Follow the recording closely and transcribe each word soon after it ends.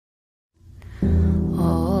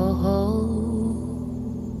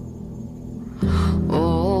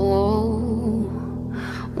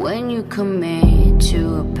When you commit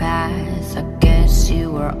to a path, I guess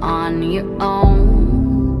you were on your own.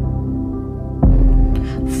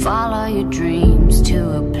 Follow your dreams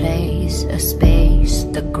to a place, a space,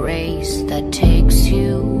 the grace that takes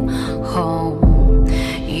you home.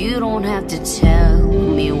 You don't have to tell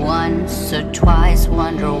me once or twice,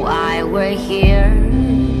 wonder why we're here.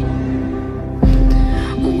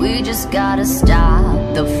 We just gotta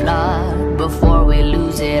stop the flood before we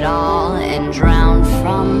lose it all and drown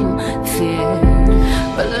from fear.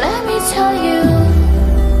 But let me tell you,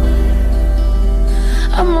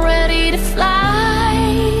 I'm ready to fly.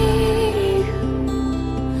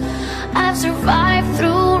 I've survived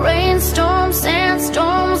through rainstorms,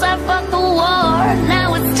 sandstorms, I fought the war,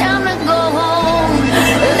 now it's time to go home.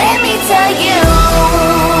 Let me tell you,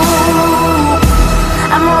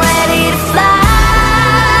 I'm ready to fly.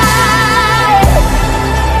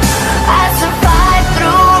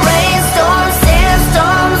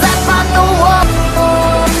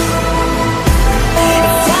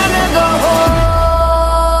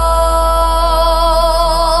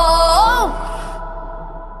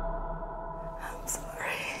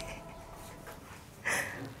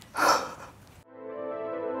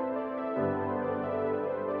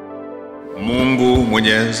 Mungu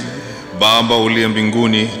Mwenyezi, Baba uliye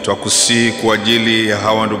mbinguni, twakusihi kwa ajili ya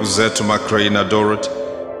hawa ndugu zetu Macrey na Dorothy.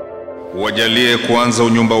 Wajalie kuanza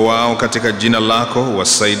unyumba wao katika jina lako,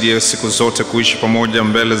 wasaidie siku zote kuishi pamoja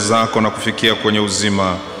mbele zako na kufikia kwenye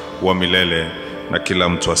uzima wa milele. Na kila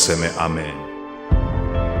mtu aseme amen.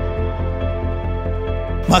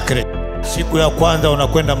 Macrey, siku ya kwanza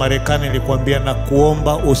unakwenda Marekani nilikwambia na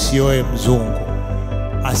kuomba usioe mzungu.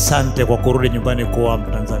 Asante kwa kurudi nyumbani kuoa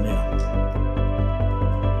Mtanzania.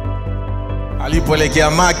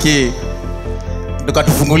 Alipoelekea Maki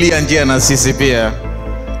tukatufungulia njia na sisi pia.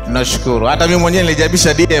 Tunashukuru. Hata mimi mwenyewe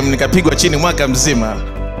nilijabisha DM nikapigwa chini mwaka mzima.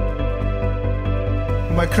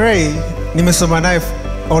 Macrey nimesoma naye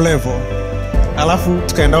O level. Alafu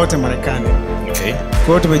tukaenda wote Marekani. Okay. Kwa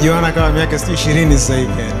hiyo tumejiona kama miaka 20 sasa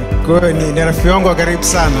hivi. Kwa hiyo ni rafiki wangu wa karibu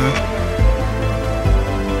sana.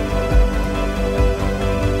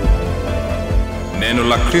 Neno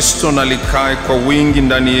la Kristo na likae kwa wingi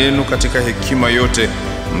ndani yenu katika hekima yote,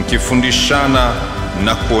 mkifundishana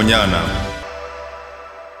na kuonyana.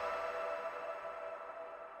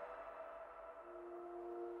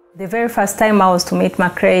 The very first time I was to meet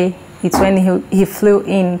Macrey, it's when he flew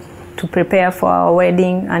in to prepare for our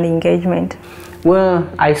wedding and engagement. Well,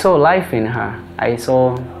 I saw life in her. I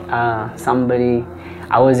saw somebody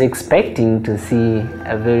I was expecting to see,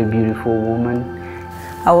 a very beautiful woman.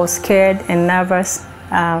 I was scared and nervous.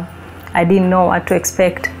 I didn't know what to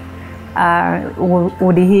expect.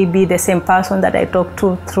 Would he be the same person that I talk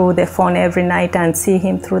to through the phone every night and see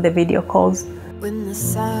him through the video calls? When the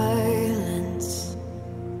silence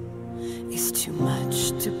is too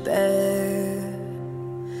much to bear,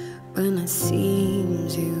 when it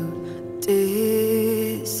seems you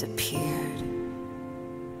disappeared,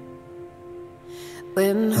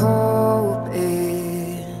 when hope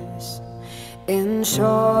is in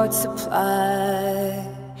short supply.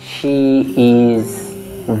 She is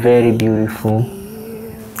very beautiful.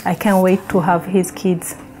 I can't wait to have his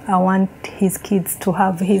kids. I want his kids to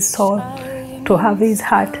have his soul, to have his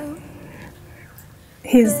heart.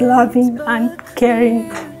 He's loving and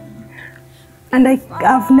caring. And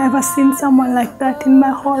I've never seen someone like that in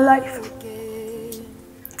my whole life.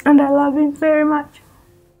 And I love him very much.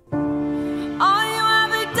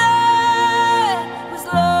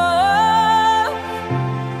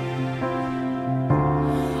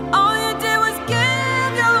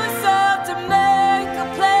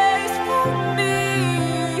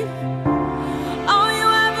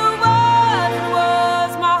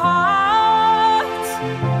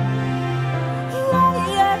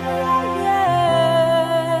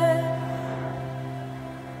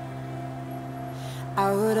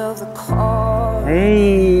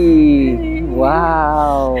 Hey,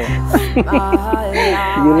 wow.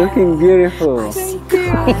 You're looking beautiful.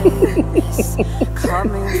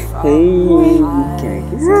 Hey,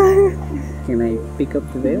 can I pick up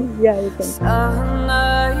the veil? Yeah, you can.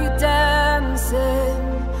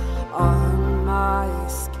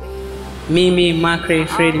 Mimi Macrey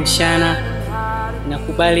Fred Mshana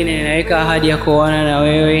nakubali na ninaweka ahadi ya kuoana na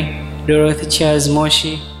wewe Dorothy Charles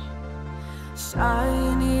Moshi.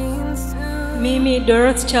 Mimi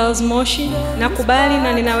Dorothy Charles Moshi nakubali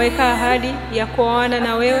na ninaweka ahadi ya kuoana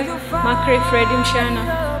na wewe Macrey Fred Mshana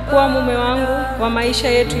kuwa mume wangu wa maisha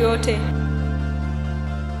yetu yote.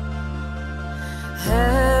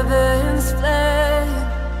 Heaven's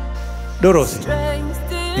Dorothy,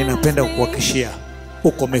 ninapenda kukuhakikishia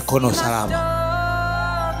uko mikono salama.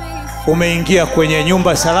 Umeingia kwenye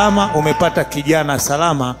nyumba salama, umepata kijana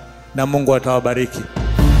salama, na Mungu atawabariki.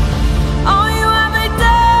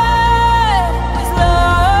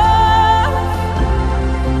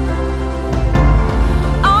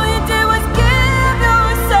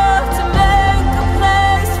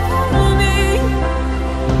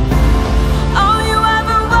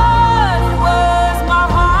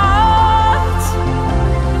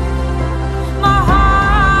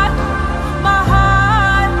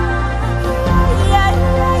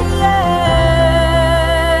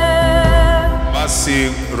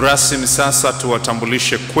 Rasmi sasa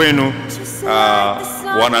tuwatambulishe kwenu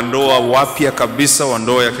wanandoa wapya kabisa wa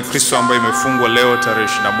ndoa ya Kikristo ambayo imefungwa leo tarehe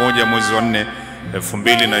 21 mwezi wa 4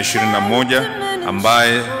 2021,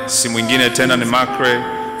 ambaye si mwingine tena ni Macrey,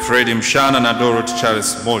 Fred Mshana na Dorothy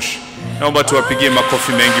Charles Moshi. Naomba tuwapigie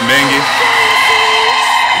makofi mengi mengi.